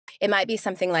It might be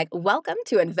something like, welcome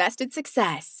to Invested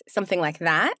Success, something like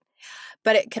that.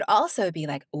 But it could also be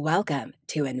like, welcome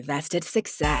to Invested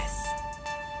Success.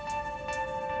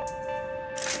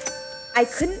 I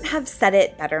couldn't have said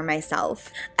it better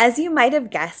myself. As you might have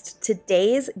guessed,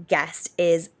 today's guest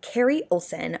is Carrie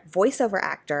Olsen, voiceover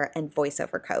actor and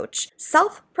voiceover coach.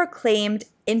 Self-proclaimed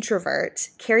introvert,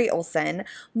 Carrie Olsen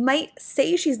might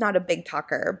say she's not a big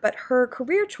talker, but her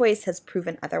career choice has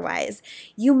proven otherwise.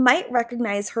 You might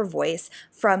recognize her voice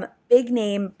from big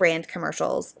name brand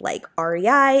commercials like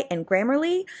REI and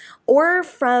Grammarly, or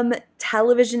from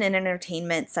television and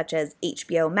entertainment such as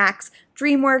HBO Max,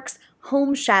 DreamWorks,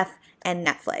 Home Chef, and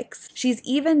Netflix. She's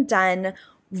even done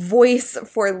voice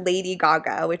for Lady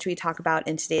Gaga, which we talk about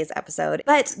in today's episode.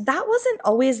 But that wasn't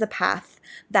always the path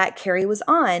that Carrie was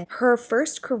on. Her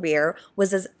first career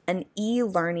was as an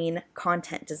e-learning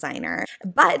content designer.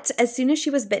 But as soon as she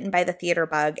was bitten by the theater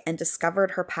bug and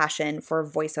discovered her passion for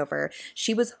voiceover,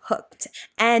 she was hooked.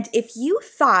 And if you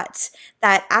thought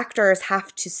that actors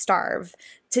have to starve,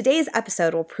 today's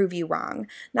episode will prove you wrong.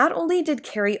 Not only did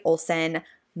Carrie Olsen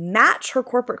match her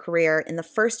corporate career in the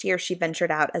first year she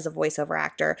ventured out as a voiceover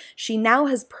actor, she now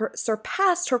has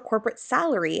surpassed her corporate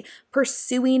salary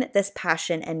pursuing this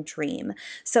passion and dream.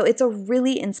 So it's a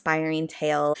really inspiring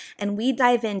tale, and we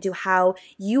dive into how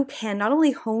you can not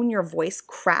only hone your voice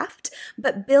craft,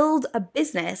 but build a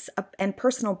business and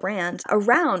personal brand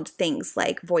around things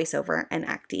like voiceover and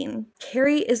acting.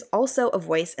 Carrie is also a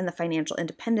voice in the financial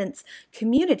independence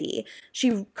community.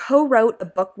 She co-wrote a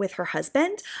book with her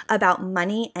husband about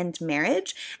money and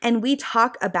marriage, and we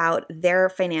talk about their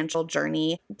financial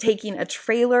journey, taking a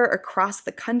trailer across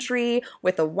the country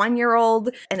with a 1-year-old,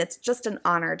 and it's just an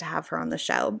honor to have her on the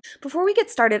show. Before we get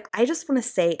started, I just want to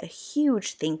say a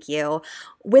huge thank you.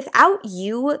 Without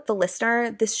you, the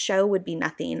listener, this show would be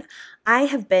nothing. I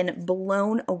have been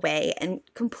blown away and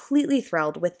completely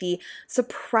thrilled with the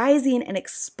surprising and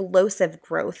explosive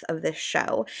growth of this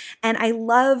show. And I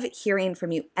love hearing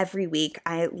from you every week.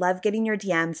 I love getting your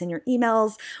DMs and your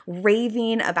emails,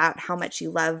 raving about how much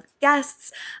you love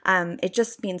guests. It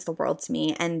just means the world to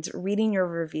me, and reading your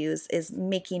reviews is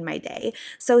making my day.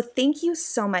 So thank you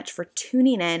so much for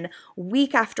tuning in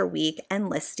week after week and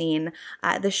listening.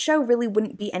 The show really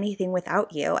wouldn't be anything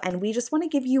without you, and we just want to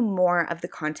give you more of the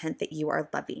content that you are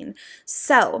loving.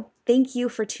 So thank you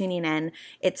for tuning in.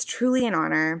 It's truly an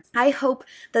honor. I hope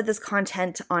that this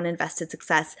content on Invested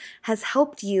Success has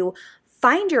helped you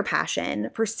find your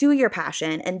passion, pursue your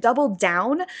passion, and double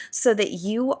down so that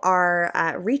you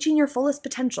are reaching your fullest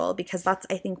potential, because that's,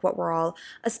 I think, what we're all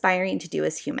aspiring to do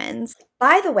as humans.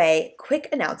 By the way, quick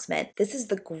announcement. This is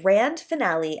the grand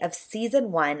finale of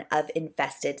season 1 of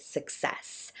Invested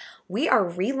Success. We are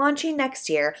relaunching next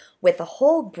year with a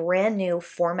whole brand new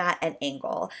format and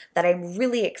angle that I'm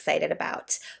really excited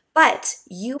about. But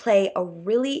you play a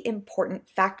really important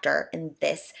factor in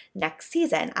this next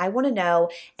season. I want to know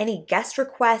any guest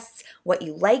requests, what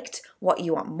you liked, what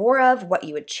you want more of, what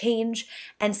you would change.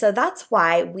 And so that's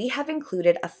why we have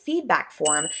included a feedback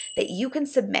form that you can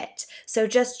submit. So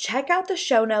just check out the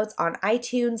show notes on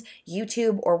iTunes,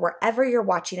 YouTube, or wherever you're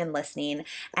watching and listening,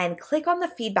 and click on the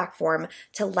feedback form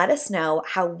to let us know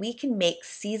how we can make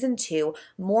season 2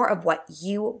 more of what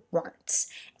you want.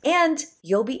 And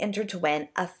you'll be entered to win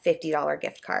a $50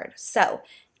 gift card. So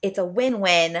it's a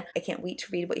win-win. I can't wait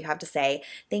to read what you have to say.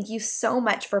 Thank you so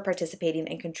much for participating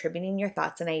and contributing your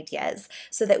thoughts and ideas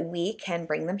so that we can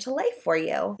bring them to life for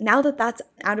you. Now that that's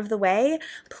out of the way,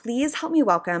 please help me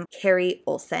welcome Carrie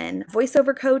Olsen,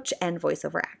 voiceover coach and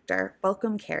voiceover actor.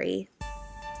 Welcome, Carrie.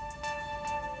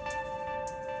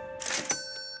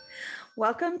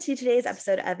 Welcome to today's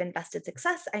episode of Invested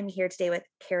Success. I'm here today with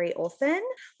Carrie Olsen.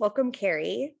 Welcome,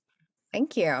 Carrie.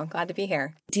 Thank you. Glad to be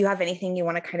here. Do you have anything you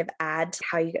want to kind of add to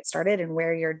how you get started and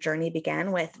where your journey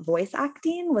began with voice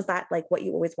acting? Was that like what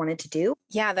you always wanted to do?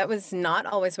 Yeah, that was not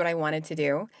always what I wanted to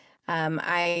do.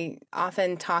 I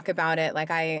often talk about it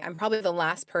like I'm probably the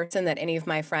last person that any of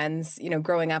my friends,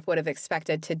 growing up would have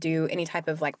expected to do any type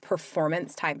of like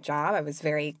performance type job. I was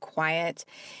very quiet.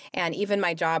 And even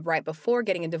my job right before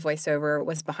getting into voiceover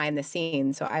was behind the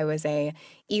scenes. So I was a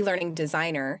e-learning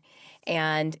designer.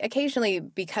 And occasionally,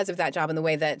 because of that job and the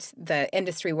way that the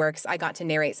industry works, I got to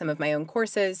narrate some of my own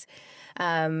courses,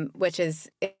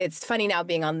 it's funny now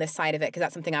being on this side of it, because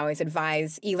that's something I always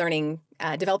advise e-learning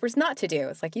developers not to do.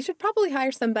 It's like, you should probably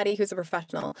hire somebody who's a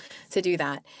professional to do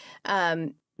that.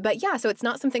 But yeah, so it's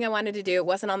not something I wanted to do. It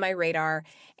wasn't on my radar.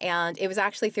 And it was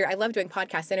actually I love doing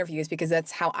podcast interviews, because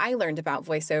that's how I learned about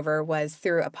voiceover, was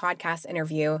through a podcast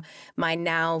interview. My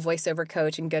now voiceover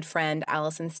coach and good friend,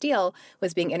 Allison Steele,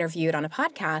 was being interviewed on a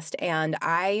podcast. And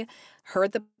I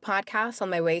heard the podcast on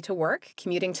my way to work,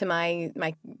 commuting to my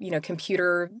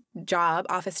computer job,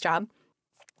 office job.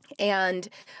 And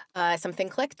something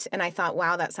clicked, and I thought,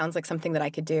 wow, that sounds like something that I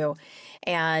could do.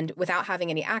 And without having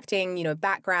any acting,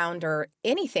 background or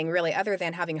anything really other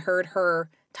than having heard her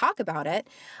talk about it,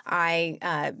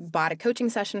 I bought a coaching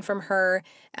session from her.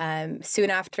 Soon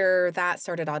after that,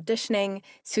 started auditioning.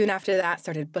 Soon after that,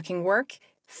 started booking work.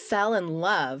 Fell in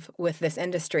love with this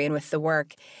industry and with the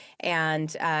work,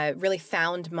 and really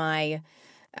found my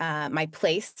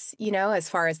place, as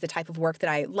far as the type of work that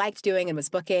I liked doing and was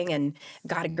booking, and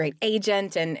got a great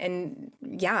agent. And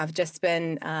yeah, I've just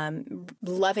been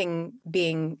loving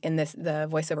being in the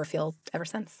voiceover field ever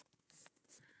since.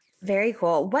 Very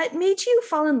cool. What made you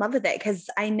fall in love with it? Because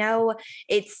I know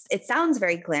it sounds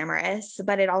very glamorous,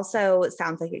 but it also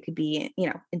sounds like it could be,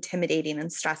 intimidating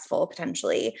and stressful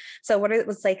potentially. So what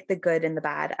was like the good and the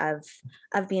bad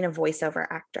of being a voiceover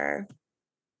actor?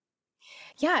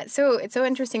 Yeah, so it's so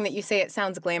interesting that you say it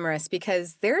sounds glamorous,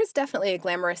 because there is definitely a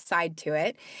glamorous side to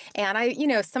it. And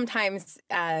sometimes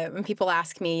when people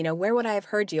ask me, where would I have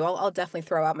heard you? I'll definitely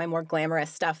throw out my more glamorous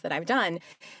stuff that I've done.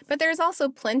 But there's also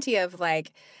plenty of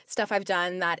like stuff I've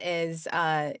done that is,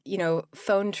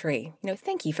 phone tree.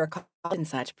 Thank you for calling and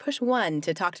such. Push 1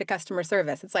 to talk to customer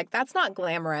service. It's like, that's not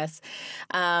glamorous,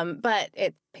 but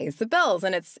it pays the bills,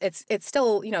 and it's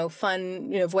still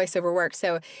fun voiceover work.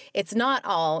 So it's not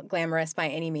all glamorous by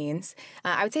any means.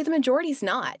 I would say the majority's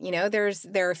not. There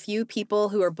are a few people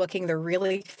who are booking the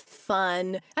really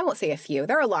fun. I won't say a few.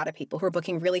 There are a lot of people who are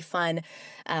booking really fun,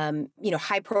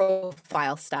 high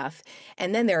profile stuff,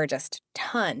 and then there are just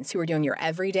tons who are doing your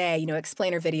everyday,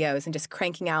 explainer videos and just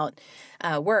cranking out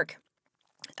work.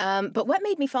 But what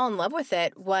made me fall in love with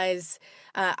it was,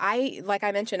 like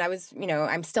I mentioned, I was,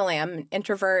 I'm still am an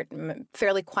introvert, I'm a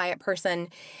fairly quiet person.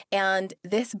 And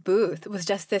this booth was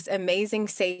just this amazing,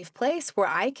 safe place where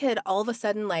I could all of a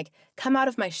sudden like come out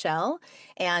of my shell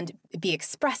and be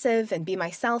expressive and be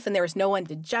myself. And there was no one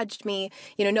to judge me.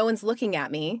 No one's looking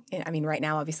at me. I mean, right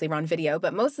now, obviously we're on video,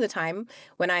 but most of the time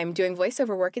when I'm doing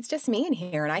voiceover work, it's just me in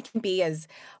here, and I can be as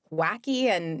wacky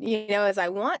and, as I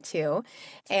want to.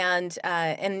 And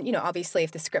obviously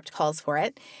if the script calls for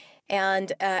it.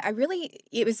 And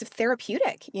it was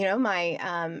therapeutic.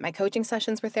 My coaching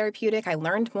sessions were therapeutic. I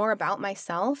learned more about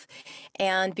myself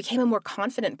and became a more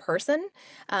confident person,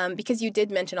 because you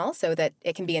did mention also that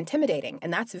it can be intimidating,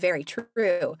 and that's very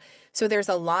true. So there's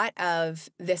a lot of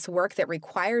this work that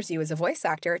requires you as a voice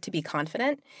actor to be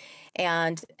confident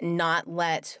and not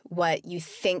let what you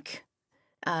think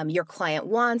your client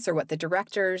wants or what the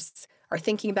directors are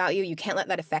thinking about you. You can't let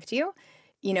that affect you.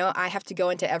 I have to go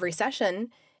into every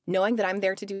session knowing that I'm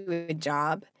there to do a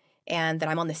job and that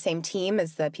I'm on the same team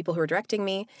as the people who are directing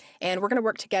me, and we're going to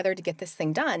work together to get this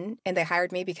thing done. And they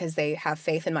hired me because they have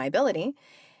faith in my ability.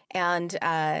 And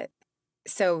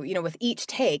so, with each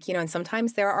take, and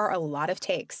sometimes there are a lot of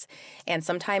takes, and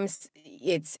sometimes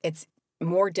it's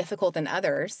more difficult than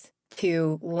others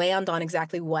to land on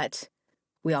exactly what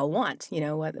we all want,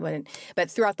 but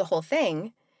throughout the whole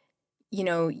thing,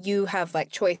 you have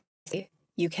like choice.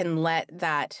 You can let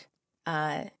that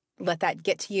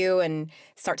get to you and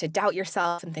start to doubt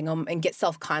yourself and think, and get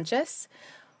self-conscious.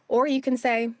 Or you can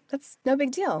say, that's no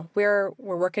big deal. We're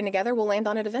working together. We'll land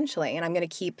on it eventually. And I'm going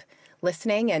to keep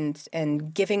listening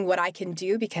and giving what I can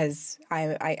do because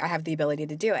I have the ability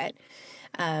to do it.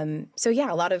 So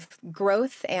yeah, a lot of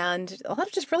growth and a lot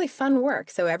of just really fun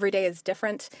work. So every day is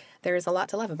different. There's a lot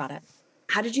to love about it.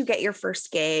 How did you get your first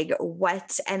gig?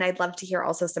 And I'd love to hear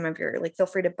also some of your, feel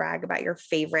free to brag about your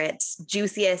favorite,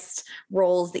 juiciest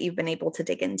roles that you've been able to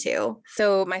dig into.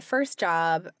 So my first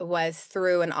job was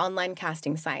through an online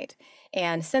casting site.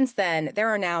 And since then, there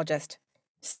are now just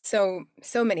so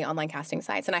many online casting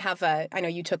sites. And I know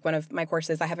you took one of my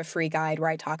courses. I have a free guide where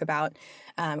I talk about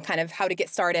kind of how to get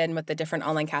started and what the different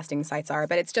online casting sites are.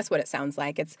 But it's just what it sounds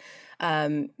like. It's,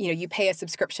 you pay a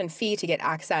subscription fee to get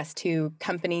access to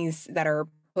companies that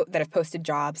have posted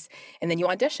jobs, and then you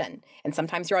audition. And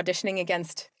sometimes you're auditioning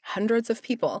against hundreds of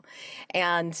people.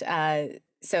 And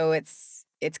so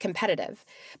it's competitive.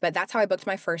 But that's how I booked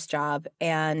my first job.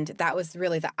 And that was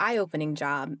really the eye-opening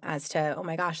job as to, oh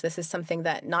my gosh, this is something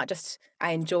that not just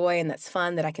I enjoy and that's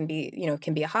fun, that I can be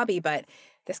a hobby, but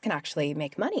this can actually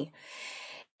make money.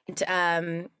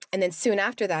 And then soon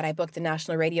after that, I booked a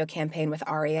national radio campaign with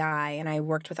REI, and I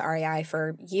worked with REI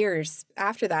for years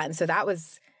after that. And so that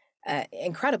was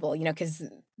incredible, because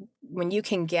when you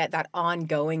can get that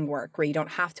ongoing work where you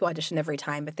don't have to audition every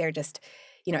time, but they're just,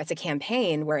 it's a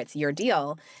campaign where it's your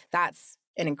deal, that's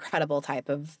an incredible type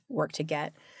of work to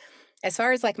get. As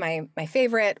far as like my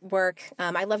favorite work,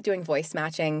 I love doing voice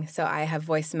matching. So I have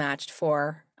voice matched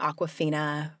for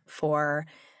Aquafina, for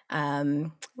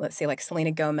let's see, like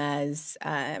Selena Gomez,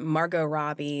 Margot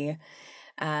Robbie.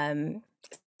 Um,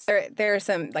 there are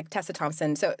some like Tessa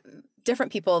Thompson. So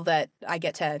different people that I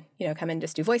get to come and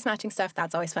just do voice matching stuff.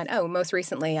 That's always fun. Oh, most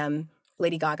recently,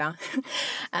 Lady Gaga,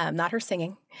 not her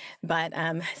singing, but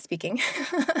speaking.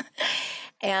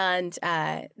 And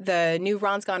the new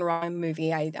Ron's Gone Wrong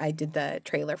movie, I did the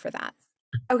trailer for that.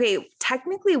 Okay,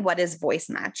 technically, what is voice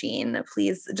matching?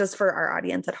 Please, just for our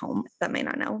audience at home that might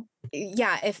not know.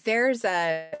 Yeah, if there's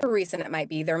a reason it might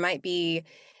be, there might be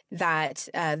that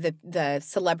the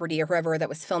celebrity or whoever that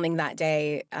was filming that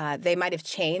day, they might have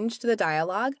changed the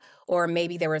dialogue, or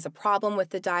maybe there was a problem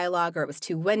with the dialogue, or it was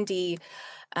too windy,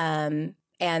 and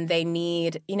they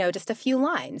need just a few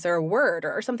lines or a word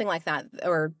or something like that,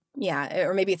 or yeah,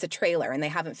 or maybe it's a trailer and they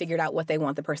haven't figured out what they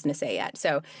want the person to say yet.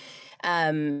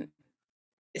 Um,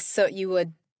 so you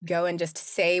would go and just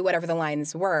say whatever the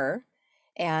lines were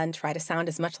and try to sound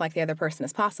as much like the other person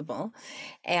as possible.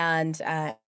 And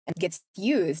it gets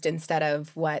used instead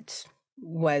of what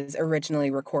was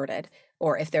originally recorded,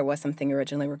 or if there was something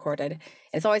originally recorded. And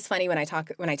it's always funny when I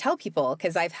tell people,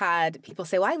 because I've had people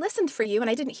say, well, I listened for you and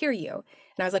I didn't hear you.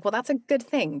 And I was like, well, that's a good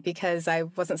thing, because I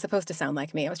wasn't supposed to sound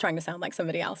like me. I was trying to sound like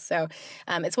somebody else. So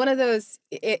it's one of those,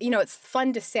 it's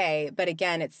fun to say, but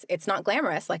again, it's not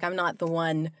glamorous. Like, I'm not the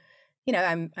one,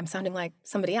 I'm sounding like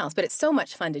somebody else, but it's so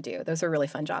much fun to do. Those are really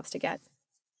fun jobs to get.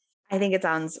 I think it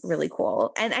sounds really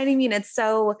cool. And I mean, it's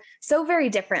so very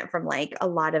different from like a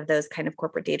lot of those kind of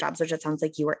corporate day jobs, which it sounds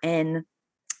like you were in.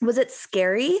 Was it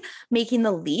scary making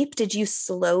the leap? Did you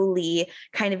slowly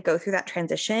kind of go through that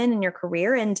transition in your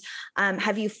career? And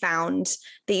have you found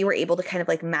that you were able to kind of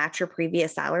like match your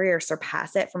previous salary or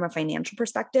surpass it from a financial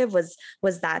perspective? Was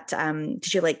that,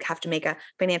 did you like have to make a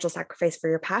financial sacrifice for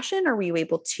your passion, or were you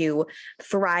able to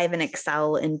thrive and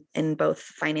excel in both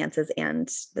finances and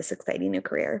this exciting new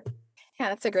career? Yeah,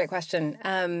 that's a great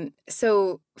question.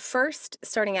 So first,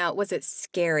 starting out, was it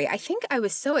scary? I think I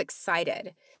was so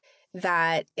excited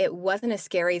that it wasn't as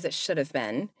scary as it should have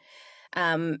been.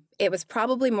 It was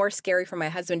probably more scary for my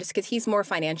husband just because he's more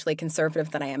financially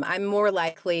conservative than I am. I'm more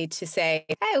likely to say,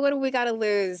 hey, what do we got to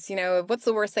lose? What's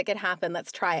the worst that could happen?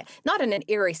 Let's try it. Not in an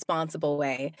irresponsible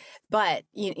way, but,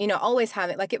 always have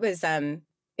it. Like, it was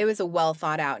a well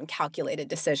thought out and calculated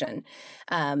decision.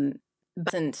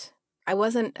 But I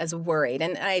wasn't as worried.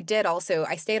 And I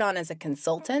stayed on as a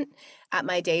consultant at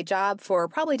my day job for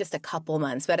probably just a couple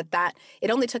months. But it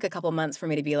only took a couple months for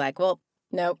me to be like, well,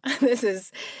 nope,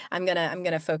 I'm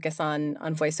gonna focus on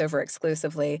voiceover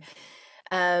exclusively.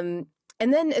 And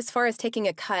then as far as taking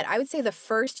a cut, I would say the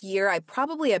first year I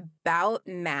probably about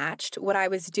matched what I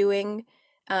was doing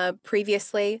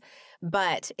previously,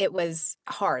 but it was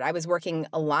hard. I was working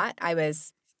a lot. I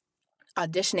was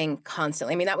auditioning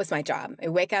constantly. I mean, that was my job. I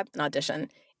wake up and audition,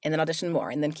 and then audition more,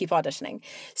 and then keep auditioning.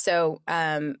 So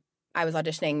I was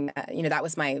auditioning. That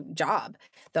was my job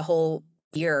the whole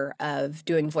year of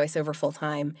doing voiceover full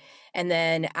time. And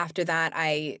then after that,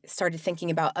 I started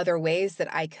thinking about other ways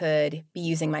that I could be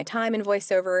using my time in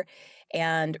voiceover,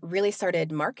 and really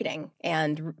started marketing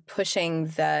and pushing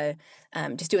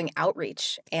just doing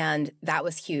outreach. And that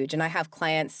was huge. And I have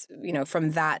clients,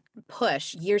 from that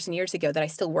push years and years ago that I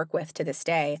still work with to this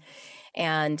day.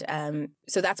 And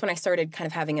so that's when I started kind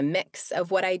of having a mix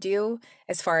of what I do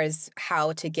as far as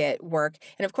how to get work.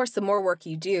 And of course, the more work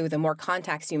you do, the more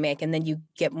contacts you make, and then you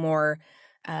get more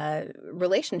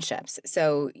relationships.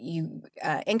 So you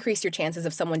increase your chances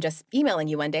of someone just emailing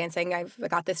you one day and saying, I've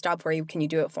got this job for you. Can you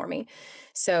do it for me?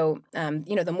 So,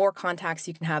 the more contacts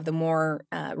you can have, the more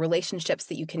relationships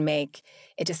that you can make.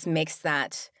 It just makes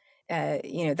that,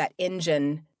 that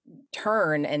engine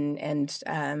turn and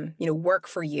work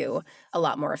for you a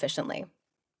lot more efficiently.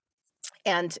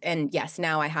 And yes,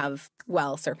 now I have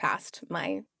well surpassed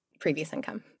my previous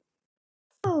income.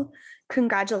 Oh,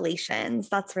 congratulations.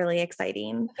 That's really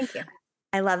exciting. Thank you.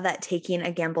 I love that taking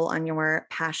a gamble on your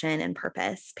passion and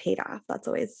purpose paid off. That's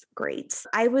always great.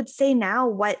 I would say now,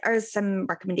 what are some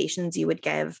recommendations you would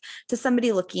give to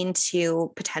somebody looking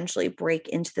to potentially break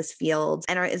into this field?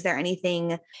 And is there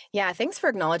anything? Yeah, thanks for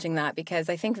acknowledging that, because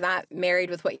I think that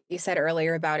married with what you said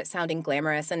earlier about it sounding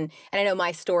glamorous. And I know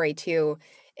my story too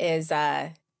is,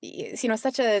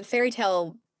 such a fairy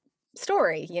tale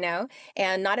story,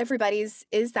 and not everybody's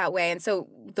is that way. And so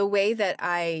the way that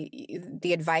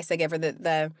the advice I give, or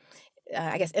the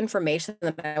I guess information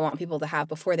that I want people to have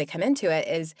before they come into it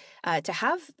is to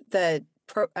have the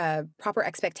proper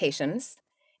expectations,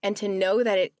 and to know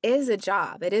that it is a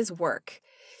job, it is work.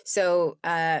 So,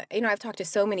 I've talked to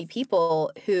so many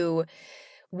people who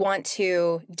want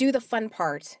to do the fun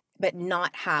part, but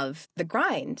not have the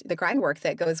grind work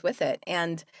that goes with it.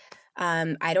 And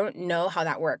I don't know how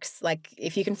that works. Like,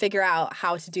 if you can figure out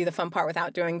how to do the fun part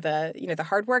without doing the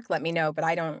hard work, let me know. But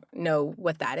I don't know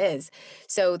what that is.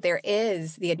 So there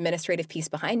is the administrative piece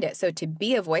behind it. So to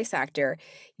be a voice actor,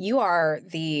 you are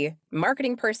the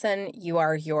marketing person. You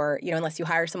are unless you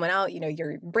hire someone out,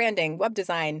 your branding, web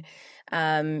design,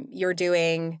 you're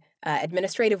doing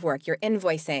administrative work, you're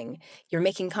invoicing, you're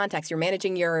making contacts, you're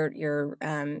managing your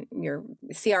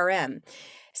CRM.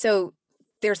 So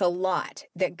there's a lot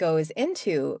that goes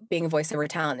into being a voiceover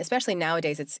talent, especially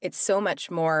nowadays. It's so much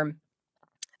more.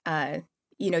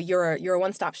 You're a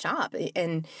one-stop shop,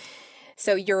 and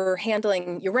so you're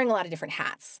wearing a lot of different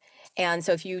hats. And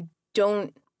so if you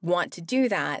don't want to do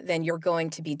that, then you're going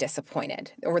to be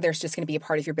disappointed, or there's just going to be a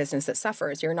part of your business that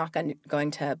suffers. You're not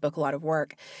going to book a lot of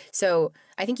work. So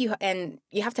I think you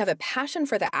have to have a passion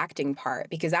for the acting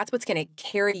part, because that's what's going to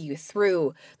carry you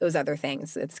through those other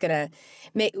things. It's going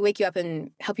to wake you up and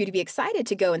help you to be excited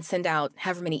to go and send out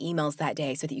however many emails that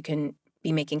day so that you can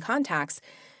be making contacts.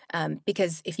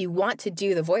 Because if you want to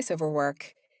do the voiceover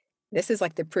work, this is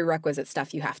like the prerequisite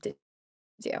stuff you have to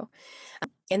do.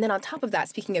 And then on top of that,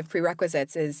 speaking of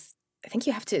prerequisites, is I think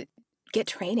you have to get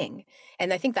training.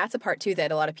 And I think that's a part too that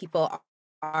a lot of people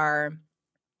are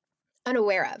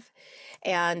unaware of.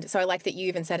 And so I like that you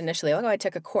even said initially, oh, I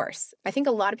took a course. I think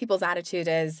a lot of people's attitude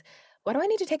is, what do I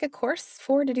need to take a course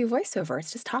for to do voiceover?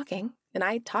 It's just talking. And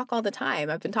I talk all the time.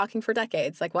 I've been talking for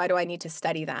decades. Like, why do I need to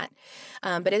study that?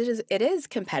 But it is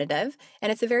competitive,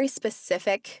 and it's a very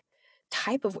specific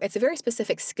it's a very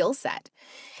specific skill set.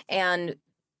 And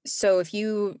so if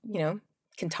you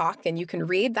can talk and you can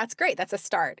read, that's great. That's a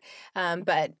start.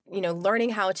 But learning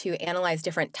how to analyze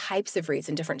different types of reads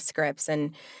and different scripts,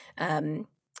 and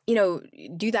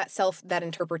do that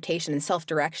interpretation and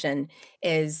self-direction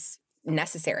is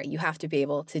necessary. You have to be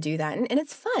able to do that. And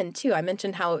it's fun too. I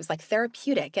mentioned how it was like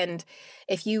therapeutic. And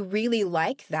if you really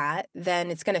like that,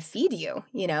 then it's going to feed you,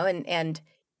 and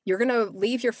you're going to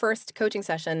leave your first coaching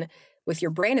session with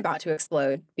your brain about to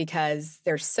explode, because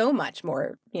there's so much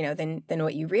more, than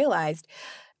what you realized.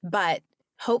 But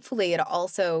hopefully it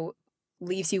also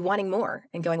leaves you wanting more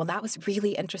and going, well, that was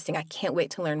really interesting. I can't wait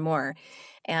to learn more.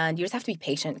 And you just have to be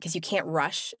patient, because you can't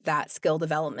rush that skill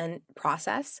development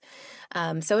process.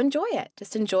 So enjoy it.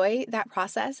 Just enjoy that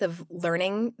process of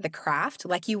learning the craft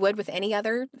like you would with any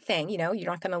other thing. You're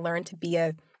not going to learn to be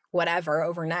a whatever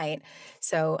overnight.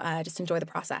 So just enjoy the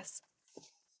process.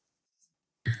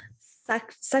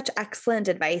 Such excellent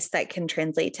advice that can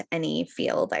translate to any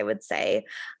field, I would say.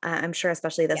 I'm sure,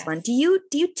 especially this one. Do you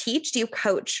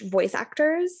coach voice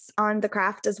actors on the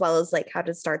craft, as well as like how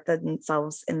to start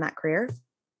themselves in that career?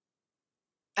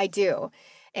 I do.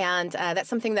 And that's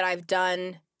something that I've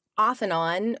done off and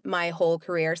on my whole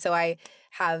career. So I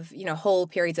have, whole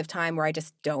periods of time where I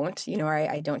just don't,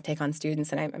 I don't take on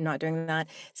students, and I'm not doing that.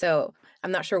 So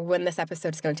I'm not sure when this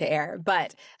episode is going to air,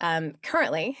 but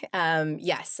currently,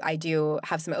 yes, I do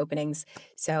have some openings.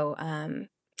 So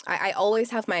I always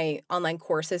have my online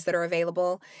courses that are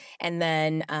available. And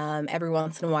then every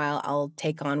once in a while, I'll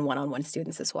take on one-on-one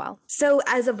students as well. So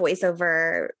as a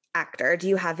voiceover actor, do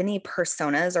you have any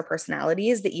personas or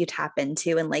personalities that you tap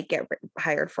into and like get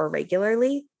hired for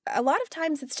regularly? A lot of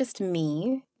times it's just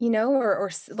me,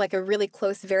 or like a really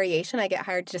close variation. I get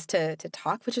hired just to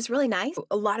talk, which is really nice.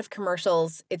 A lot of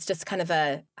commercials, it's just kind of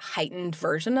a heightened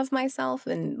version of myself.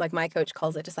 And like my coach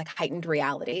calls it, just like heightened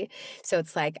reality. So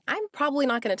it's like, I'm probably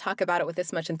not going to talk about it with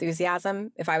this much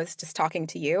enthusiasm if I was just talking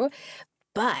to you,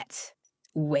 but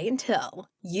wait until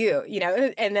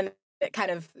and then it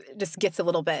kind of just gets a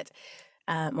little bit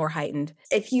more heightened.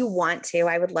 If you want to,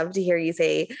 I would love to hear you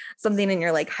say something in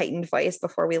your like heightened voice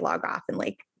before we log off, and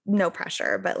like no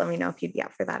pressure, but let me know if you'd be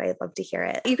up for that. I'd love to hear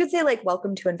it. You could say like,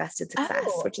 welcome to Invested Success,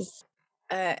 which is...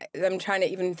 I'm trying to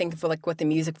even think of like what the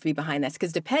music would be behind this,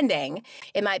 because depending,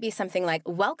 it might be something like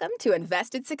welcome to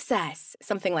Invested Success,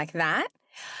 something like that.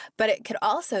 But it could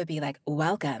also be like,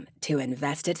 welcome to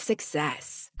Invested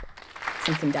Success,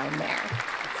 something down there.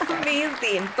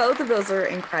 Amazing. Both of those are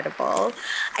incredible.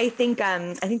 I think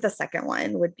the second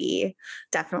one would be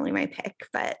definitely my pick,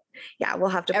 but yeah, we'll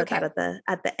have to put that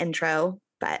at the intro,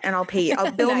 and I'll pay you.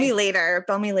 I'll bill me later.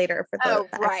 Bill me later for the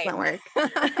excellent work.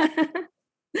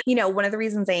 One of the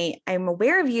reasons I'm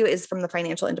aware of you is from the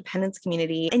financial independence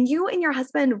community, and you and your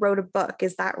husband wrote a book.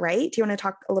 Is that right? Do you want to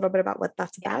talk a little bit about what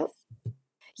that's about?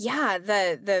 Yeah,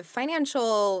 the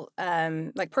financial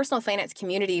like personal finance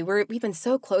community, we've been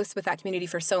so close with that community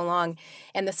for so long.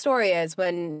 And the story is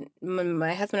when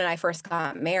my husband and I first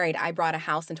got married, I brought a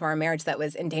house into our marriage that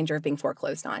was in danger of being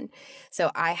foreclosed on. So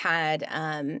I had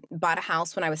bought a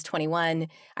house when I was 21.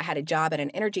 I had a job at an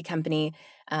energy company.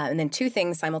 And then two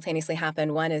things simultaneously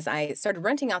happened. One is I started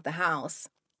renting out the house,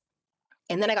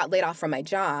 and then I got laid off from my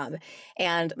job,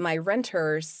 and my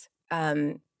renters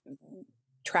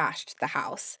trashed the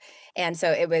house. And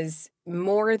so it was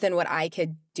more than what I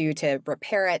could do to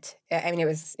repair it. I mean, it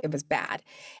was bad.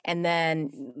 And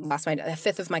then lost my a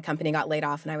fifth of my company got laid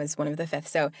off, and I was one of the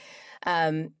fifth.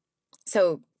 Um,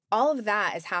 so all of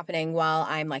that is happening while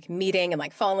I'm like meeting and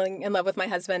like falling in love with my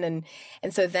husband,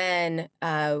 and so then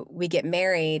we get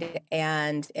married,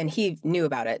 and he knew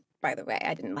about it. By the way,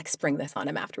 I didn't like spring this on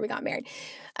him after we got married.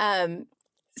 Um,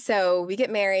 so we get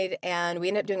married and we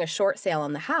end up doing a short sale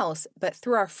on the house. But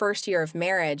through our first year of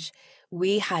marriage,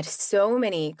 we had so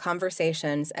many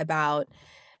conversations about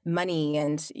money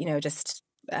and, just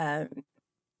uh,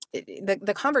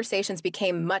 the conversations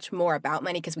became much more about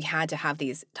money because we had to have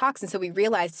these talks. And so we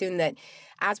realized soon that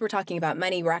as we're talking about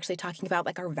money, we're actually talking about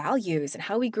like our values and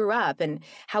how we grew up and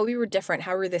how we were different,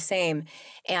 how we were the same.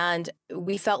 And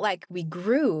we felt like we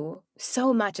grew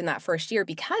so much in that first year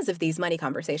because of these money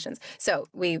conversations. So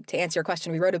to answer your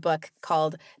question, we wrote a book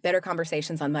called Better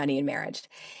Conversations on Money and Marriage.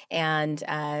 And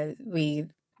we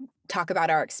talk about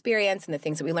our experience and the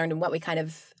things that we learned and what we kind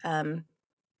of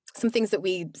some things that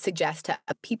we suggest to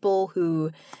people who,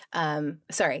 our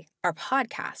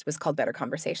podcast was called Better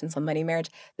Conversations on Money and Marriage.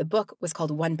 The book was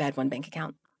called One Bed, One Bank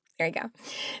Account. There you go.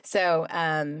 So,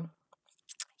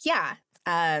 yeah,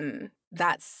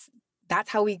 that's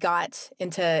how we got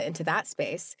into that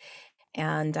space.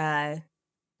 And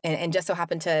just so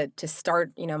happened to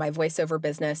start, my voiceover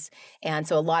business. And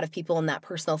so a lot of people in that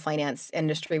personal finance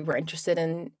industry were interested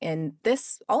in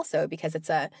this also because it's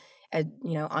a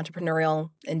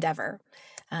entrepreneurial endeavor.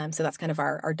 So that's kind of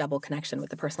our double connection with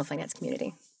the personal finance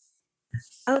community.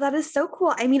 Oh, that is so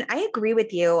cool. I mean, I agree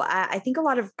with you. I think a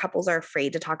lot of couples are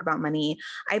afraid to talk about money.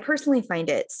 I personally find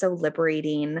it so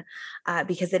liberating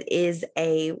because it is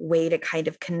a way to kind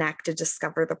of connect to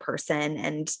discover the person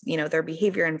and, their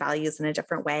behavior and values in a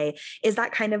different way. Is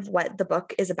that kind of what the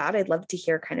book is about? I'd love to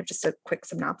hear kind of just a quick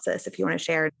synopsis if you want to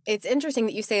share. It's interesting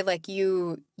that you say like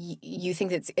you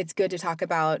think it's good to talk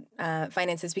about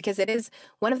finances because it is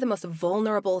one of the most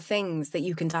vulnerable things that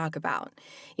you can talk about.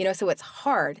 So it's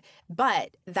hard,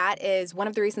 but that is one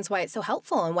of the reasons why it's so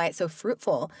helpful and why it's so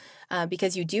fruitful,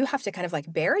 because you do have to kind of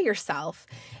like bury yourself.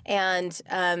 And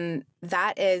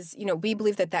that is, we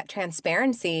believe that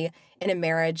transparency in a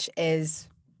marriage is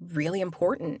really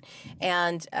important.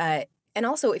 And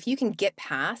also, if you can get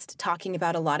past talking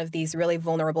about a lot of these really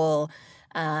vulnerable,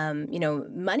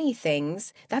 money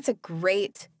things, that's a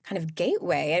great kind of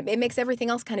gateway. It makes everything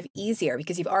else kind of easier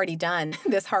because you've already done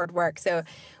this hard work. So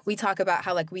we talk about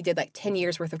how like we did like 10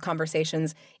 years worth of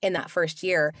conversations in that first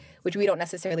year, which we don't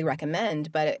necessarily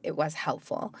recommend, but it was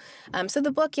helpful. So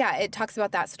the book, yeah, it talks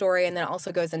about that story. And then it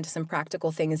also goes into some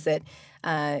practical things that,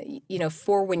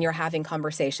 for when you're having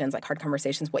conversations, like hard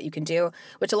conversations, what you can do,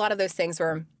 which a lot of those things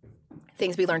were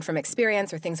things we learned from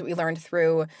experience or things that we learned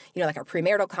through, like our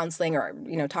premarital counseling or,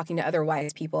 talking to other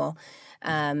wise people.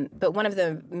 But one of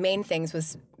the main things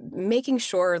was making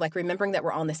sure, like remembering that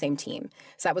we're all on the same team.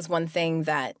 So that was one thing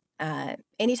that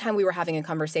anytime we were having a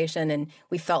conversation and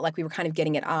we felt like we were kind of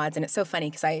getting at odds, and it's so funny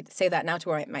because I say that now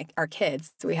to our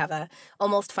kids. So we have a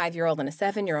almost 5-year-old and a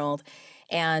 7-year-old.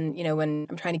 And, when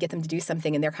I'm trying to get them to do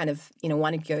something and they're kind of,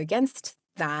 wanting to go against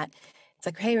that, it's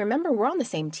like, hey, remember, we're on the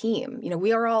same team.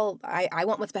 We are all, I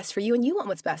want what's best for you and you want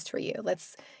what's best for you.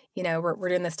 Let's, we're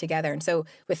doing this together. And so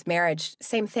with marriage,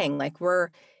 same thing. Like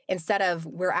instead of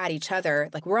we're at each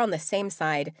other, like we're on the same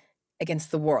side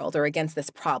against the world or against this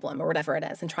problem or whatever it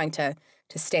is and trying to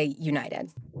stay united.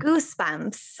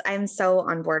 Goosebumps. I'm so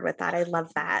on board with that. I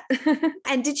love that.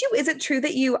 And is it true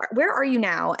that where are you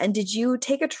now? And did you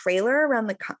take a trailer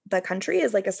around the country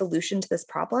as like a solution to this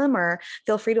problem, or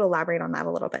feel free to elaborate on that a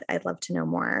little bit? I'd love to know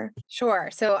more. Sure.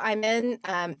 So I'm in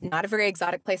not a very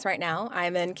exotic place right now.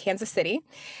 I'm in Kansas City.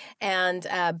 And,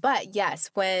 but yes,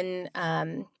 when,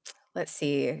 let's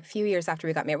see, a few years after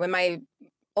we got married, when my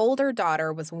older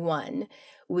daughter was 1,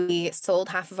 we sold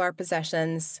half of our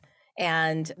possessions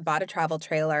and bought a travel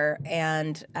trailer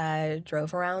and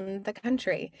drove around the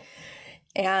country.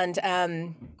 And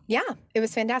yeah, it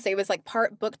was fantastic. It was like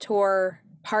part book tour,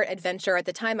 part adventure. At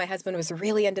the time, my husband was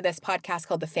really into this podcast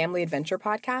called the Family Adventure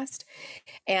Podcast.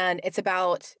 And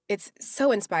it's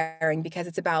so inspiring because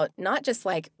it's about not just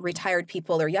like retired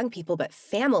people or young people, but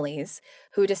families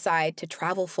who decide to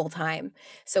travel full time.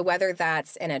 So whether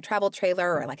that's in a travel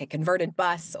trailer or like a converted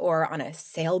bus or on a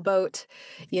sailboat,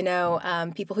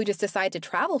 people who just decide to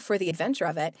travel for the adventure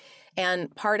of it.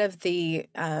 And part of the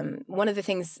one of the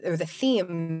things or the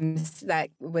themes that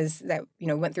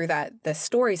went through the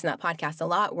stories in that podcast a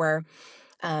lot were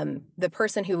the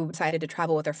person who decided to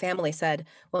travel with their family said,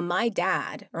 well, my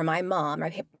dad or my mom,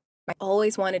 I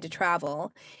always wanted to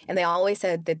travel, and they always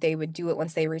said that they would do it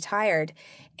once they retired,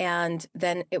 and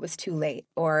then it was too late,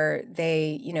 or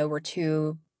they, were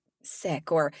too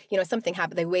sick, or, something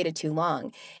happened, they waited too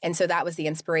long. And so that was the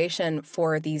inspiration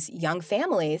for these young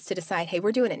families to decide, hey,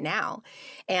 we're doing it now.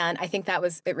 And I think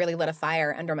it really lit a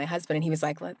fire under my husband. And he was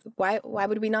like, why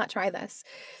would we not try this?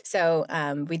 So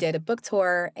we did a book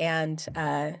tour and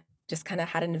just kind of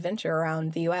had an adventure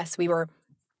around the US. We were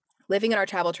living in our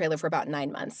travel trailer for about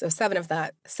 9 months. So 7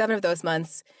 of those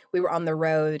months we were on the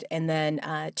road. And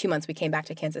then 2 months we came back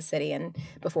to Kansas City, and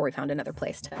before we found another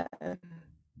place to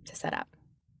set up.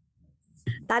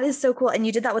 That is so cool. And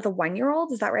you did that with a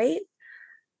 1-year-old, is that right?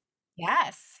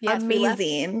 Yes. Amazing. We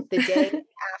left the day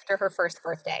after her first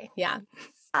birthday. Yeah.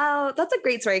 Oh, that's a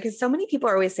great story, because so many people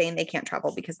are always saying they can't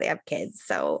travel because they have kids.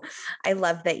 So I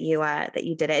love that you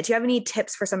did it. Do you have any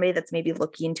tips for somebody that's maybe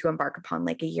looking to embark upon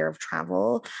like a year of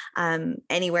travel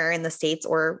anywhere in the States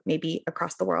or maybe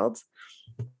across the world?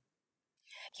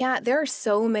 Yeah, there are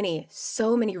so many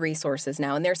resources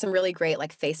now. And there's some really great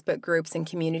like Facebook groups and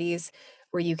communities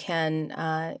where you can,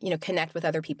 connect with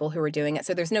other people who are doing it.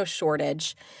 So there's no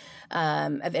shortage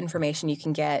of information you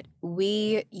can get.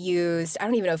 I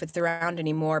don't even know if it's around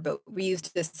anymore, but we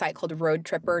used this site called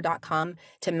roadtripper.com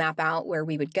to map out where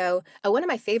we would go. One of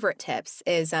my favorite tips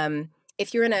is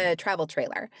if you're in a travel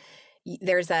trailer,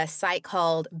 there's a site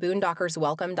called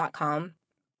boondockerswelcome.com.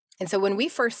 And so when we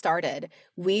first started,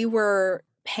 we were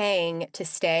paying to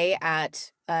stay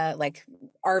at like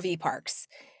RV parks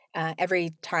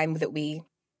every time that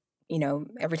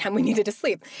every time we needed to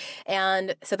sleep.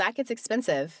 And so that gets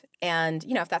expensive. And,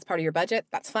 if that's part of your budget,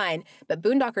 that's fine. But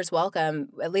Boondockers Welcome,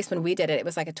 at least when we did it, it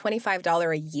was like a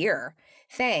 $25 a year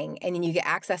thing. And then you get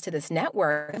access to this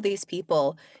network of these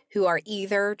people who are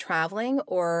either traveling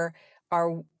or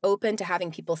are open to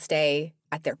having people stay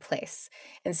at their place.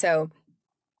 And so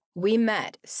we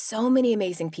met so many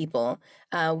amazing people.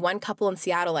 One couple in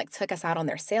Seattle took us out on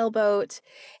their sailboat,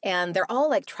 and they're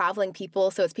all traveling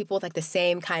people. So it's people with the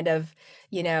same kind of,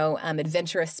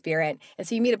 adventurous spirit. And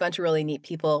so you meet a bunch of really neat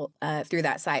people through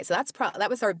that site. So that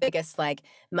was our biggest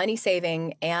money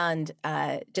saving and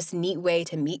just neat way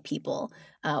to meet people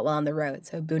while on the road.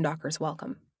 So Boondockers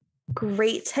Welcome.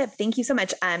 Great tip. Thank you so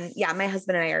much. Yeah, my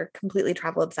husband and I are completely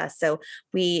travel obsessed. So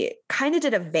we kind of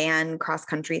did a van cross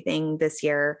country thing this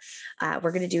year.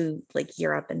 We're going to do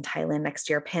Europe and Thailand next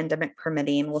year, pandemic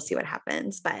permitting. We'll see what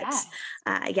happens. But Yes.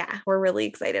 Yeah, we're really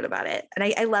excited about it.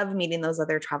 And I love meeting those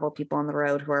other travel people on the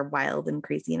road who are wild and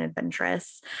crazy and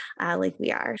adventurous like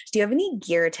we are. Do you have any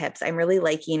gear tips? I'm really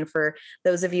liking for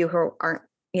those of you who aren't,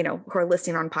 who are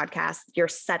listening on podcasts, your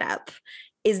setup.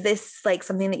 Is this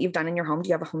something that you've done in your home? Do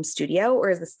you have a home studio, or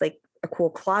is this a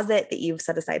cool closet that you've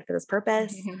set aside for this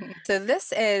purpose? So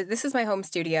this is my home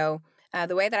studio.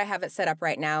 The way that I have it set up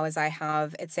right now is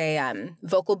it's a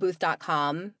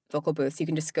vocalbooth.com, vocal booths. You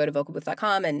can just go to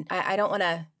vocalbooth.com, and I don't want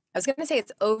to, I was going to say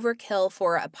it's overkill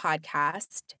for a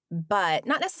podcast, but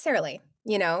not necessarily,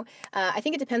 I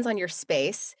think it depends on your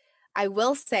space. I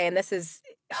will say, and this is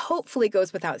hopefully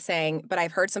goes without saying, but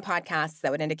I've heard some podcasts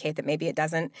that would indicate that maybe it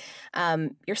doesn't.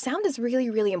 Your sound is really,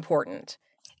 really important.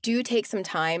 Do take some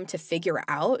time to figure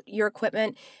out your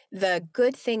equipment. The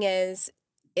good thing is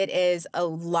it is a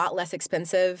lot less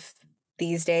expensive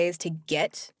these days to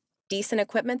get decent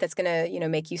equipment that's going to,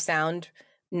 make you sound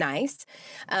nice.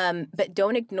 But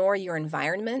don't ignore your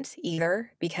environment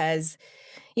either, because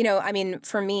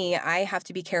for me, I have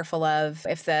to be careful of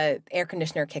if the air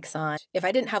conditioner kicks on. If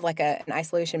I didn't have an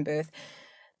isolation booth,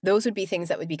 those would be things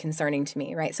that would be concerning to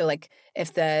me, right? So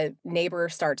if the neighbor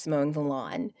starts mowing the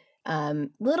lawn,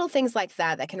 little things like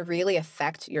that can really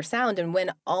affect your sound. And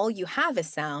when all you have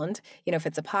is sound, if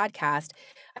it's a podcast,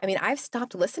 I've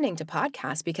stopped listening to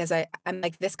podcasts because I'm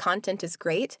this content is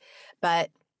great, but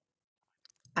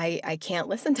I can't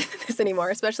listen to this anymore,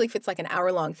 especially if it's an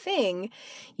hour-long thing.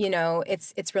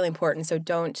 It's really important. So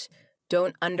don't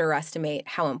underestimate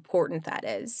how important that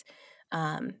is.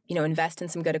 invest in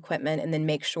some good equipment and then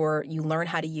make sure you learn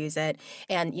how to use it.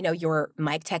 And, your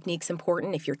mic technique's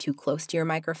important if you're too close to your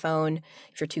microphone,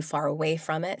 if you're too far away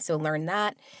from it. So learn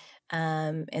that.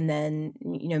 And then,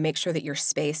 make sure that your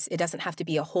space, it doesn't have to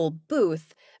be a whole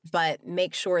booth, but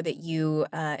make sure that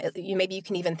maybe you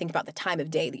can even think about the time of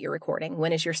day that you're recording.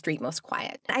 When is your street most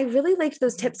quiet? I really liked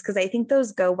those tips because I think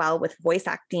those go well with voice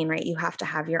acting, right? You have to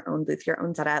have your own booth, your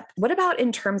own setup. What about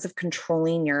in terms of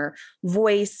controlling your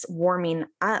voice, warming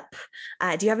up?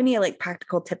 Do you have any like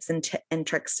practical tips and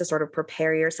tricks to sort of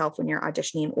prepare yourself when you're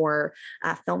auditioning or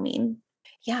filming?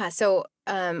 Yeah, so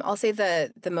I'll say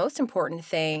the most important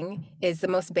thing is the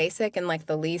most basic and like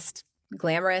the least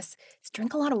glamorous is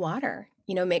drink a lot of water.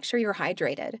 Make sure you're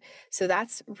hydrated. So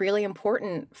that's really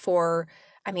important for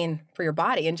your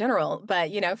body in general,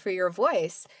 but for your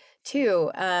voice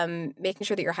too. Making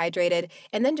sure that you're hydrated,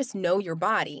 and then just know your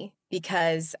body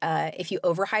because if you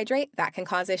overhydrate, that can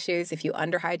cause issues. If you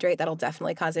underhydrate, that'll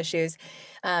definitely cause issues.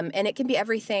 And it can be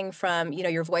everything from,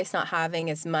 your voice not having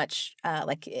as much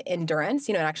like endurance,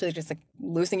 and actually just like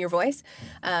losing your voice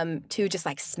to just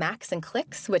like smacks and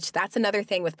clicks, which that's another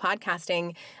thing with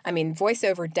podcasting. I mean,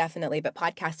 voiceover definitely, but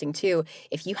podcasting too.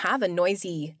 If you have a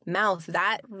noisy mouth,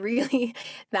 that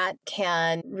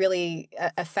can really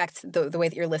affect the way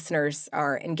that your listeners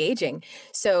are engaging.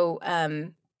 So,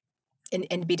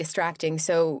 and be distracting.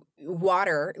 So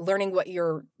water, learning what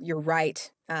your right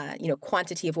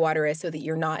quantity of water is so that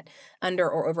you're not under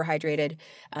or overhydrated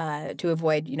to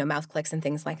avoid mouth clicks and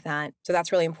things like that. So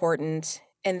that's really important.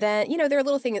 And then there are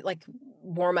little things like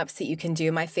warm-ups that you can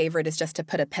do. My favorite is just to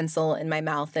put a pencil in my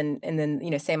mouth and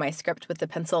then say my script with the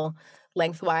pencil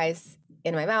lengthwise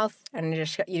in my mouth, and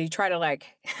just you try to like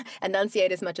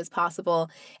enunciate as much as possible.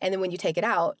 And then when you take it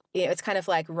out, it's kind of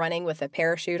like running with a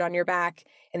parachute on your back,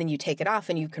 and then you take it off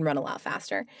and you can run a lot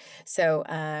faster. So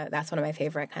that's one of my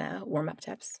favorite kind of warm-up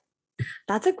tips.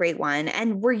 That's a great one.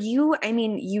 And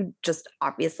you just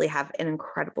obviously have an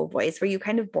incredible voice. Were you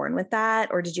kind of born with that,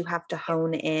 or did you have to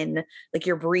hone in like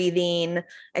your breathing,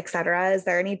 et cetera? Is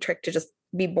there any trick to just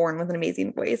be born with an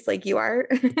amazing voice like you are?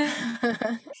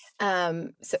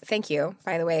 So thank you,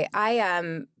 by the way.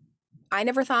 I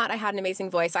never thought I had an amazing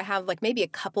voice. I have like maybe a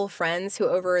couple friends who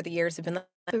over the years have been like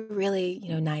a really,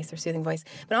 nice or soothing voice.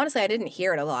 But honestly, I didn't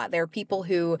hear it a lot. There are people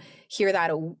who hear that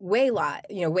a way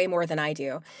more than I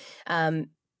do.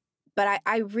 But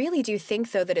I really do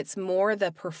think though that it's more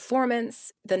the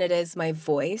performance than it is my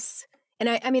voice. And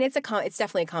I mean, it's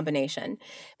definitely a combination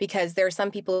because there are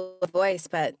some people with voice,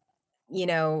 but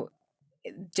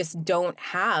just don't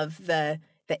have the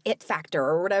it factor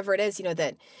or whatever it is,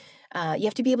 that you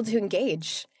have to be able to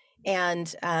engage.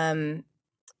 And,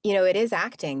 it is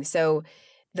acting. So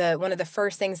one of the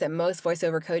first things that most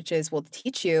voiceover coaches will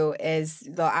teach you is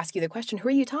they'll ask you the question, who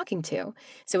are you talking to?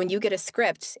 So when you get a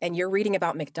script and you're reading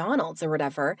about McDonald's or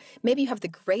whatever, maybe you have the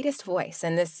greatest voice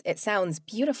and it sounds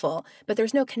beautiful, but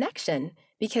there's no connection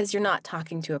because you're not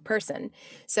talking to a person.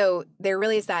 So there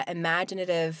really is that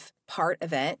imaginative part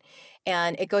of it.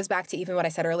 And it goes back to even what I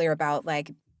said earlier about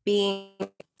like being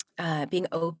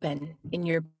open in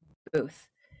your booth.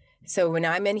 So when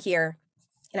I'm in here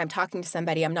and I'm talking to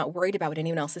somebody, I'm not worried about what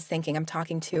anyone else is thinking. I'm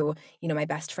talking to, my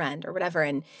best friend or whatever,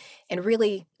 and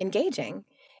really engaging.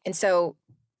 And so,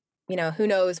 who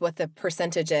knows what the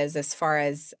percentage is as far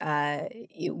as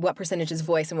what percentage is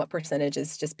voice and what percentage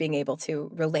is just being able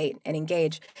to relate and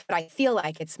engage. But I feel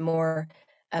like it's more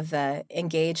of the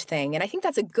engage thing. And I think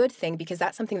that's a good thing because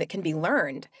that's something that can be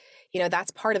learned.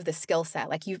 That's part of the skill set.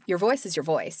 Like your voice is your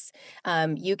voice.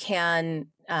 You can,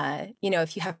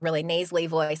 if you have really nasally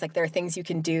voice, like there are things you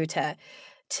can do to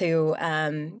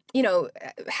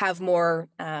have more,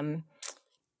 kind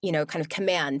of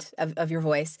command of your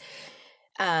voice.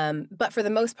 But for the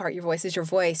most part, your voice is your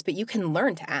voice, but you can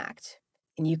learn to act.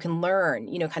 And you can learn,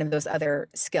 kind of those other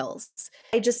skills.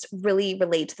 I just really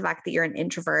relate to the fact that you're an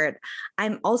introvert.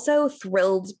 I'm also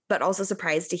thrilled, but also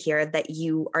surprised to hear that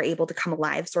you are able to come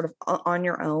alive sort of on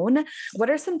your own. What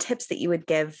are some tips that you would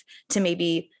give to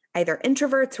maybe either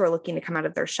introverts who are looking to come out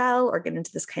of their shell or get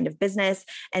into this kind of business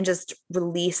and just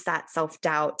release that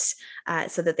self-doubt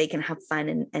so that they can have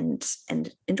fun and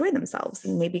enjoy themselves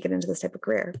and maybe get into this type of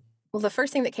career? Well, the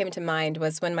first thing that came to mind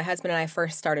was when my husband and I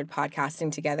first started podcasting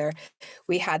together,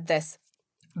 we had this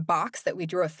box that we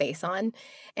drew a face on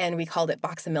and we called it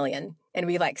Box a Million, and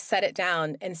we like set it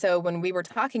down. And so when we were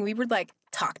talking, we would like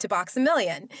talk to Box a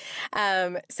Million.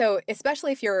 So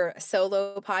especially if you're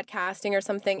solo podcasting or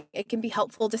something, it can be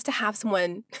helpful just to have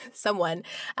someone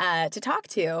to talk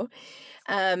to.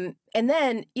 And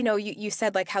then, you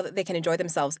said like how they can enjoy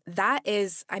themselves. That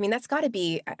is, I mean, that's got to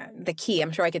be the key.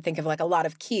 I'm sure I could think of like a lot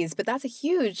of keys, but that's a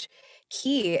huge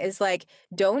key is like,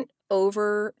 don't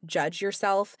over judge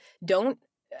yourself. Don't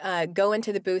go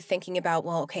into the booth thinking about,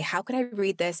 well, okay, how can I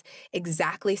read this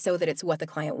exactly so that it's what the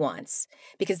client wants?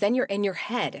 Because then you're in your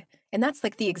head. And that's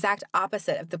like the exact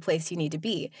opposite of the place you need to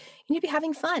be. You need to be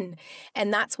having fun.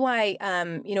 And that's why,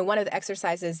 one of the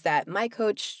exercises that my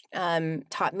coach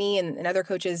taught me and other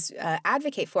coaches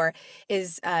advocate for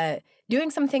is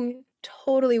doing something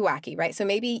totally wacky, right? So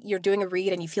maybe you're doing a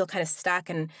read and you feel kind of stuck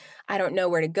and I don't know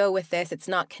where to go with this. It's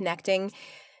not connecting.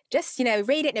 Just,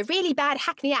 read it in a really bad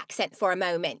Hackney accent for a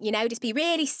moment, just be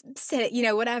really,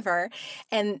 whatever,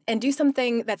 and do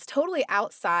something that's totally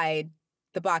outside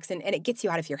the box. And it gets you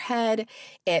out of your head.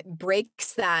 It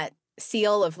breaks that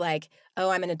seal of like, oh,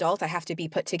 I'm an adult. I have to be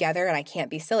put together and I can't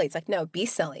be silly. It's like, no, be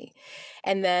silly.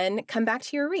 And then come back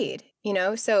to your read,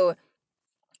 So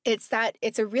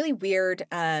it's a really weird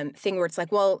thing where it's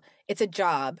like, well, it's a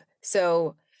job.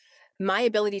 So my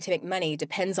ability to make money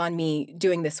depends on me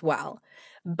doing this well.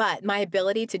 But my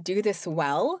ability to do this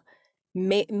well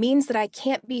means that I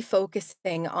can't be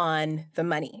focusing on the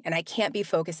money and I can't be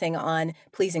focusing on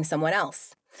pleasing someone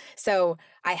else. So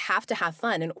I have to have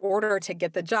fun in order to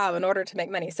get the job, in order to make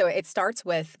money. So it starts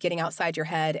with getting outside your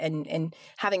head and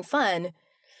having fun,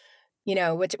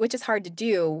 which is hard to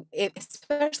do,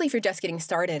 especially if you're just getting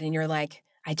started and you're like,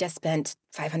 I just spent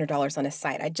 $500 on a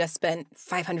site. I just spent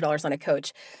 $500 on a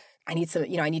coach. I need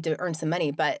I need to earn some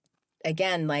money. But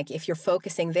again, like if you're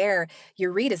focusing there,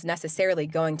 your read is necessarily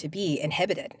going to be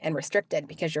inhibited and restricted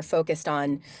because you're focused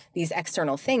on these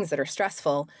external things that are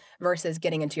stressful versus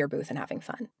getting into your booth and having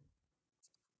fun.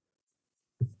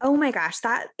 Oh my gosh,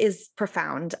 that is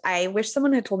profound. I wish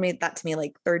someone had told me that to me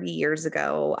like 30 years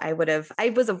ago. I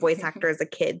was a voice actor as a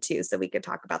kid too, so we could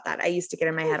talk about that. I used to get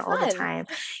in my head all the time.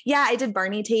 Yeah, I did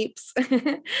Barney tapes.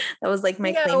 That was like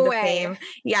my claim to fame.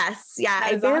 Yes. Yeah.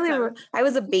 I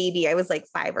was a baby. I was like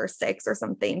 5 or 6 or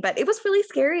something, but it was really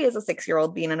scary as a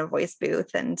 6-year-old being in a voice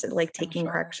booth and like taking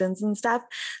corrections and stuff.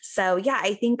 So yeah,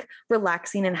 I think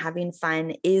relaxing and having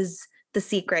fun is the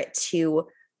secret to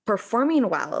performing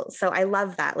well. So I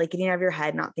love that, like getting out of your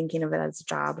head, not thinking of it as a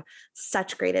job.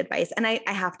 Such great advice. And I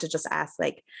have to just ask,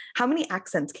 like, how many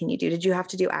accents can you do? Did you have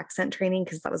to do accent training?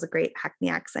 Because that was a great Hackney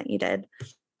accent you did.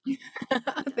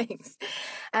 Thanks.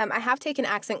 I have taken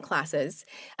accent classes.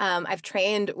 I've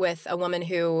trained with a woman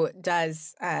who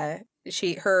does, her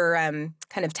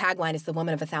kind of tagline is the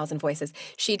woman of 1,000 voices.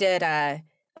 She did like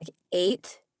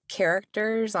 8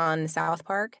 characters on South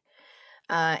Park.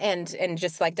 And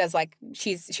just like does like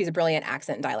she's a brilliant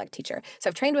accent and dialect teacher. So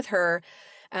I've trained with her.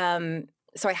 So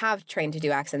I have trained to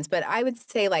do accents, but I would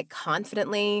say like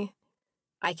confidently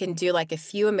I can do like a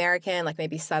few American, like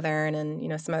maybe Southern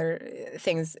and some other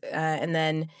things, and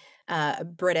then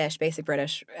British, basic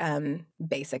British as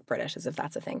if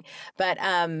that's a thing. But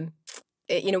when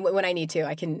I need to,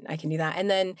 I can do that, and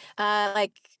then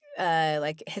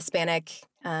like Hispanic,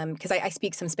 because I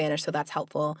speak some Spanish, so that's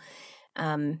helpful.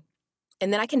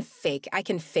 And then I can fake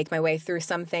my way through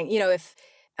something, if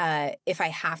I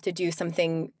have to do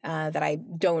something that I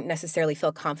don't necessarily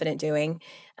feel confident doing,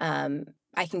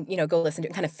 I can, go listen to it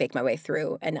and kind of fake my way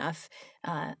through enough.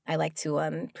 I like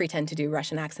to pretend to do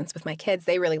Russian accents with my kids.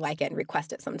 They really like it and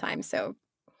request it sometimes. So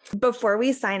before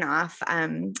we sign off,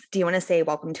 do you want to say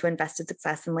welcome to Invested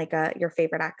Success in like your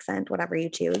favorite accent, whatever you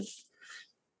choose?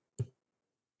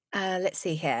 Let's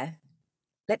see here.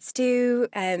 Let's do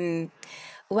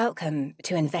welcome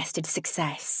to Invested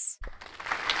Success.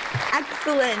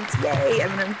 Excellent. Yay.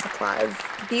 I'm going to applause.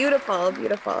 Beautiful,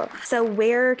 beautiful. So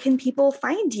where can people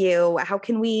find you? How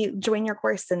can we join your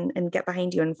course and get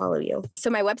behind you and follow you? So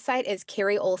my website is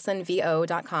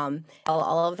carrieolsenvo.com.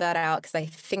 All of that out because I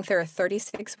think there are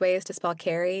 36 ways to spell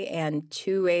Carrie and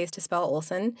 2 ways to spell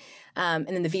Olsen. And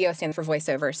then the VO stands for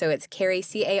voiceover. So it's Carrie,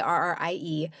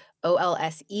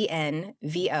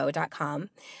 CarrieOlsenvo.com.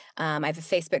 I have a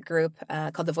Facebook group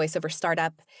called the Voiceover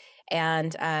Startup.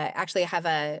 And actually, I have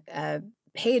a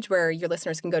page where your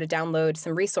listeners can go to download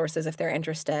some resources if they're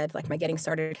interested, like my Getting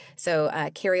Started. So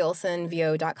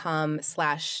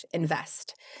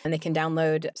carrieolsenvo.com/invest. And they can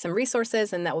download some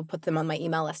resources, and that will put them on my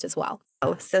email list as well.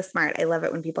 Oh, so smart. I love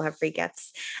it when people have free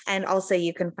gifts. And also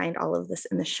you can find all of this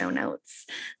in the show notes.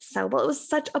 So, well, it was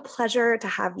such a pleasure to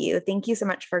have you. Thank you so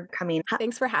much for coming.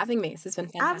 Thanks for having me. This has been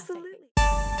fantastic. Absolutely.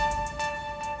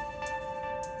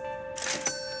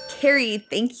 Carrie,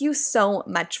 thank you so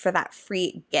much for that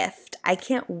free gift. I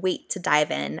can't wait to dive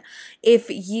in. If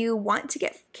you want to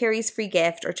get Carrie's free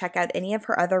gift or check out any of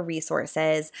her other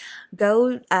resources,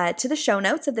 go to the show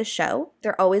notes of the show.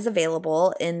 They're always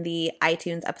available in the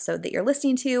iTunes episode that you're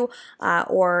listening to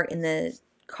or in the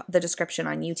description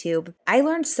on YouTube. I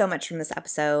learned so much from this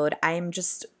episode. I'm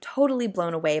just totally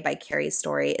blown away by Carrie's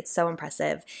story. It's so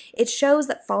impressive. It shows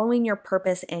that following your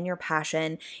purpose and your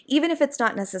passion, even if it's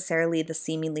not necessarily the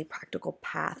seemingly practical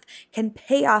path, can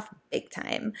pay off big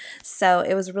time. So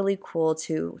it was really cool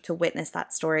to witness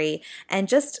that story and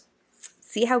just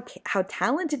see how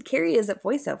talented Carrie is at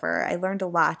voiceover. I learned a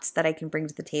lot that I can bring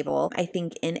to the table, I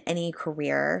think, in any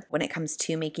career when it comes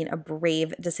to making a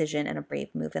brave decision and a brave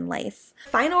move in life.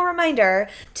 Final reminder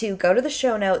to go to the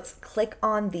show notes, click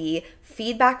on the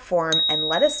feedback form, and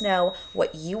let us know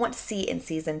what you want to see in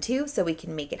season 2 so we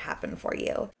can make it happen for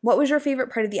you. What was your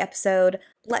favorite part of the episode?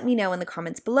 Let me know in the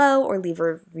comments below or leave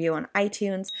a review on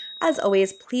iTunes. As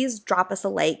always, please drop us a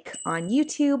like on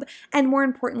YouTube and more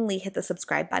importantly, hit the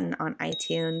subscribe button on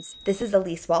iTunes. This is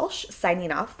Elise Walsh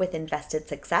signing off with Invested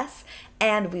Success,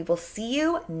 and we will see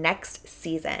you next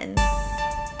season.